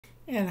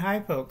And hi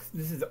folks,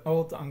 this is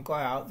Old Uncle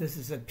Al. This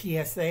is a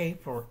PSA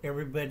for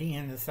everybody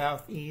in the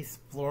Southeast,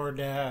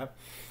 Florida,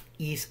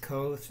 East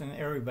Coast, and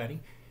everybody.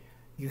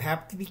 You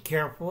have to be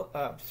careful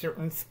of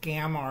certain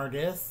scam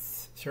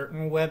artists,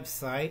 certain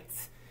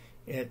websites.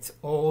 It's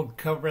old,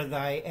 cover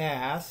thy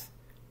ass.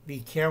 Be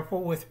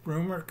careful with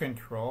rumor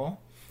control.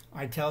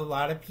 I tell a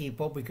lot of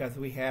people because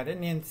we had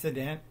an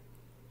incident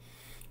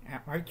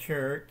at my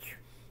church.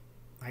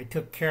 I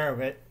took care of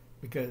it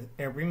because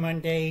every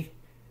Monday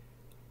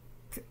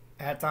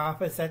at the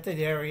office at the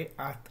dairy,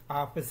 at the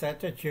office at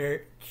the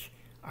church,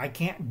 I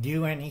can't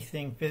do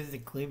anything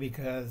physically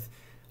because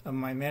of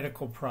my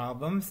medical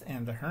problems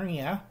and the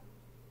hernia.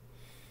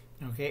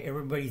 Okay,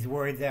 everybody's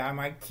worried that I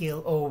might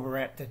keel over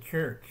at the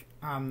church.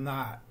 I'm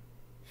not.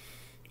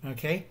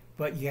 Okay,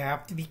 but you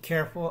have to be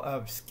careful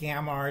of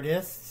scam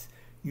artists.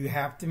 You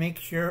have to make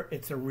sure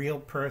it's a real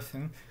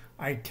person.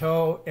 I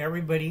told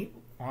everybody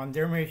on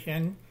their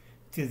mission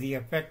to the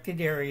affected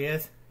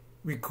areas,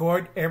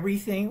 record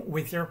everything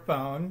with your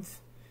phones,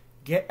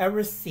 get a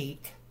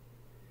receipt,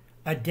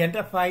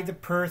 identify the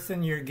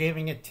person you're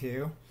giving it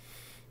to,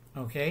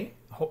 okay?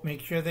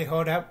 Make sure they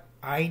hold up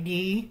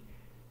ID,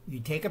 you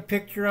take a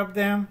picture of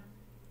them,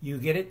 you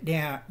get it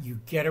down,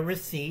 you get a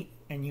receipt,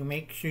 and you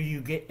make sure you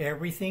get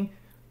everything.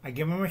 I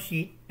give them a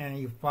sheet, and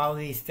you follow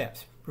these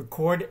steps.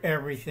 Record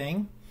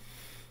everything,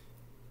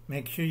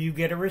 make sure you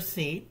get a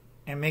receipt,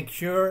 and make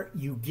sure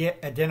you get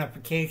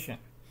identification,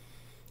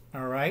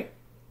 all right?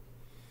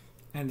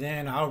 And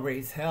then I'll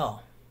raise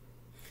hell.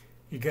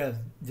 Because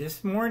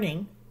this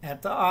morning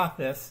at the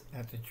office,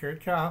 at the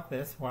church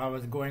office, while I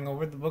was going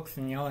over the books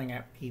and yelling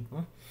at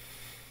people,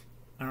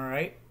 all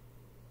right,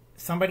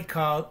 somebody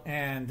called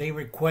and they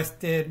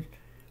requested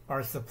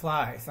our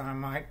supplies. And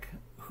I'm like,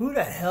 who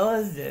the hell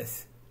is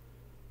this?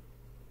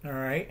 All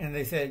right, and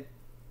they said,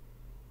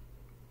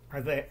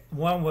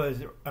 one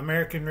was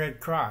American Red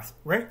Cross.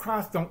 Red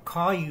Cross don't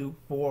call you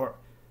for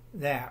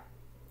that,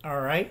 all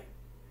right?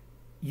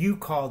 You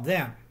call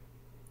them.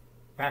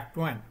 Fact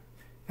one.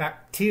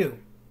 Fact two.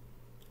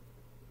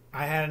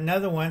 I had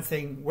another one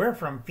saying, we're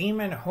from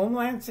FEMA and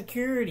Homeland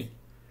Security.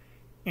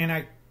 And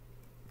I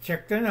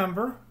checked the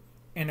number,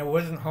 and it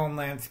wasn't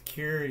Homeland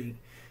Security.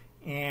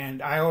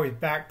 And I always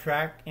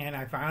backtrack, and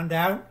I found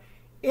out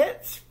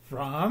it's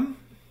from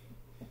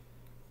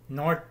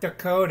North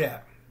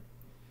Dakota.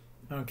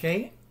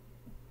 Okay?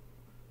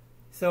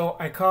 So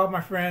I called my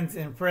friends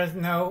in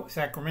Fresno,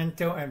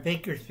 Sacramento, and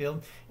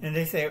Bakersfield, and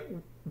they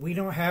said, we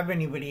don't have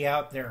anybody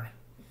out there.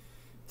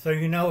 So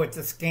you know it's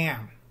a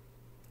scam.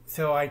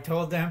 So I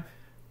told them,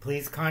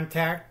 please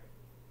contact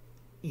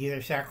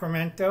either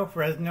Sacramento,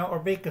 Fresno, or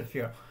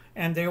Bakersfield,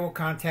 and they will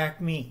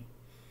contact me.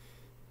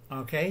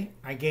 Okay?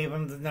 I gave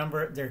them the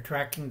number. They're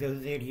tracking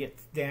those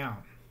idiots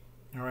down.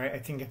 All right? I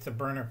think it's a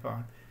burner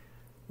phone.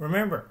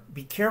 Remember,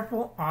 be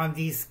careful on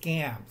these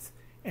scams.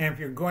 And if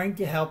you're going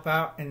to help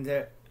out in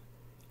the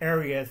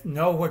areas,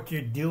 know what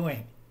you're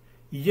doing.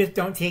 You just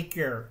don't take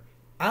your,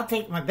 I'll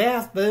take my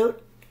bass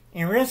boat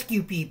and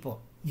rescue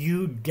people.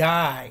 You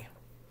die.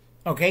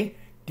 Okay?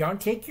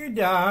 Don't take your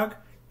dog.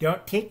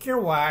 Don't take your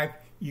wife.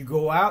 You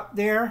go out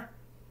there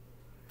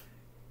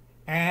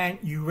and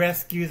you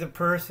rescue the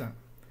person.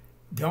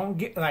 Don't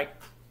get like,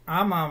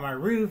 I'm on my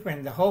roof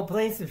and the whole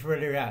place is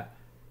further out.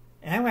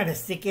 And I'm going to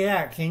stick it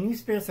out. Can you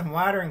spare some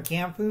water and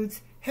canned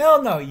foods?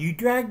 Hell no. You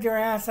dragged your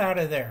ass out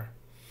of there.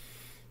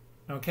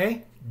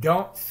 Okay?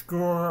 Don't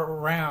screw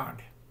around.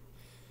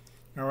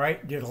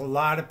 Alright? There's a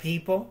lot of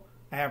people.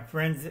 I have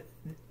friends that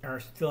are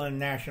still in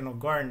National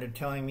Guard and they're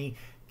telling me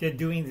they're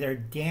doing their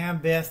damn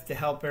best to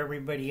help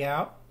everybody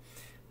out.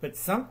 But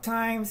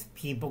sometimes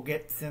people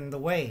get in the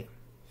way.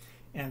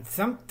 And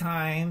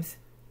sometimes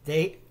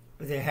they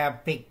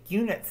have fake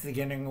units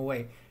getting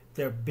away.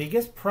 Their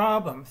biggest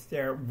problems,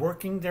 they're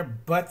working their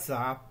butts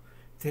off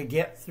to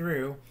get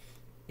through,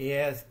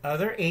 is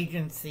other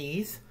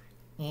agencies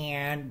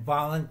and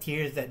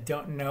volunteers that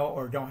don't know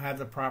or don't have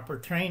the proper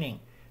training.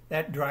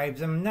 That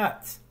drives them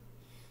nuts.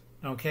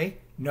 Okay?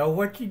 Know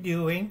what you're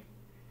doing.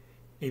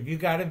 If you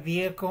got a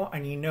vehicle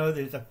and you know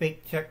there's a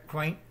fake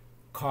checkpoint,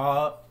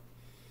 call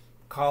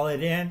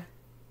it in,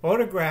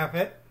 photograph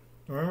it.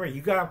 Remember,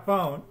 you got a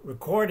phone,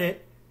 record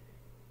it,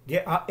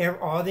 get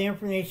all the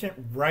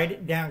information, write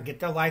it down,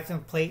 get the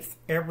license plates,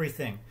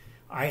 everything.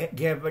 I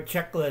give a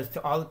checklist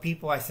to all the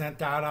people I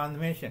sent out on the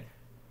mission.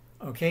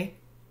 Okay?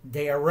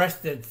 They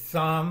arrested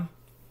some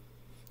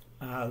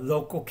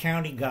local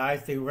county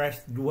guys. They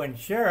arrested one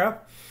sheriff.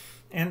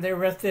 And they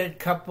arrested a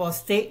couple of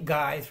state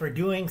guys for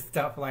doing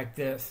stuff like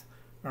this.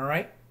 All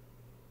right?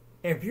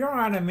 If you're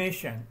on a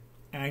mission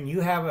and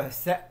you have a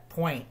set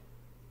point,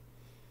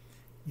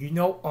 you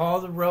know all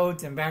the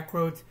roads and back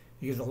roads,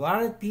 because a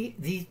lot of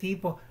these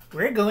people,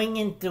 we're going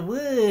into the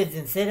woods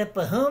and set up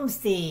a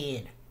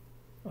homestead.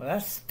 Well,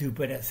 that's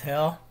stupid as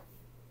hell.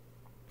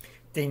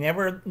 They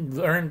never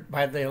learned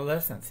by their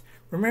lessons.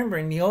 Remember,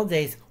 in the old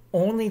days,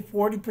 only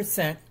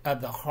 40%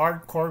 of the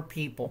hardcore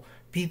people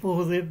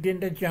who lived in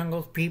the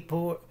jungles,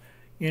 people,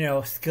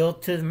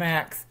 skilled to the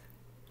max,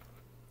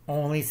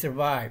 only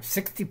survive.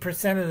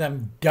 60% of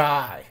them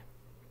die.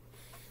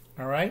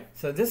 All right?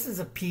 So this is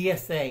a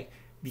PSA.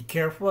 Be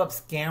careful of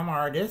scam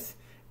artists.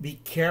 Be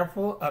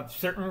careful of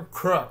certain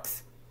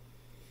crooks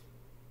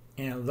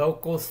in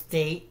local,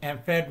 state,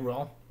 and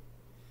federal.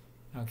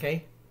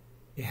 Okay?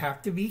 You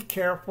have to be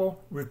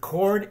careful.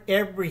 Record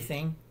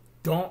everything.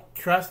 Don't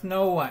trust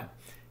no one.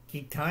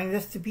 Keep telling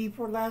this to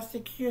people for the last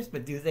 6 years,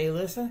 but do they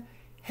listen?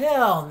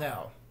 Hell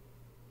no.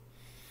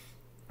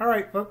 All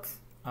right, folks.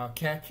 I'll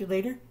catch you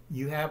later.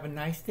 You have a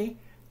nice day.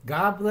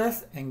 God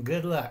bless and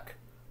good luck.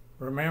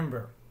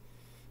 Remember,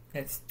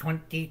 it's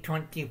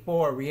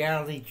 2024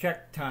 reality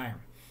check time.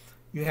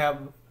 You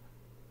have,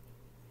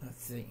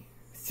 let's see,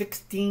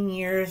 16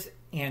 years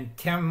and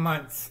 10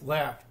 months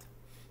left.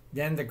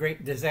 Then the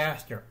great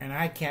disaster. And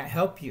I can't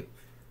help you.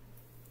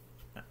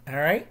 All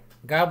right?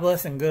 God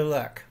bless and good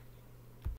luck.